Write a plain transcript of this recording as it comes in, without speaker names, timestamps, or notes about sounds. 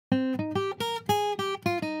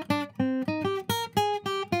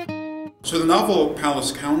So the novel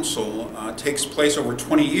Palace Council takes place over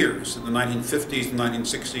 20 years, in the 1950s, the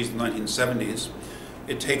 1960s, the 1970s.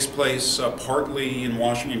 It takes place partly in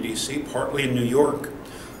Washington, D.C., partly in New York,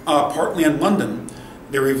 partly in London.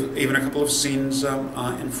 There are even a couple of scenes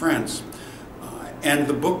in France. And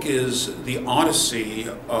the book is the odyssey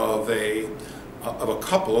of a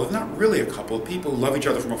couple, not really a couple, people who love each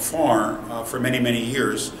other from afar for many, many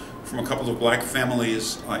years, from a couple of black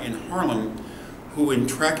families in Harlem, who, in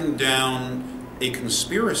tracking down a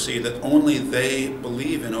conspiracy that only they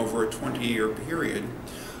believe in over a 20-year period,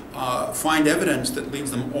 find evidence that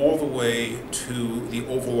leads them all the way to the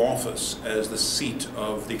Oval Office as the seat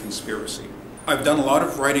of the conspiracy. I've done a lot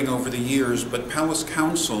of writing over the years, but Palace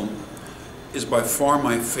Council is by far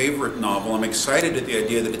my favorite novel. I'm excited at the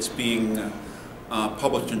idea that it's being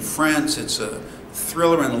published in France. It's a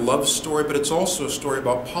thriller and a love story, but it's also a story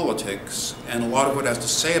about politics, and a lot of what it has to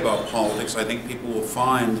say about politics, I think people will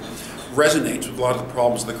find, resonates with a lot of the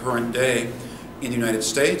problems of the current day in the United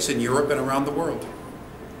States, in Europe, and around the world.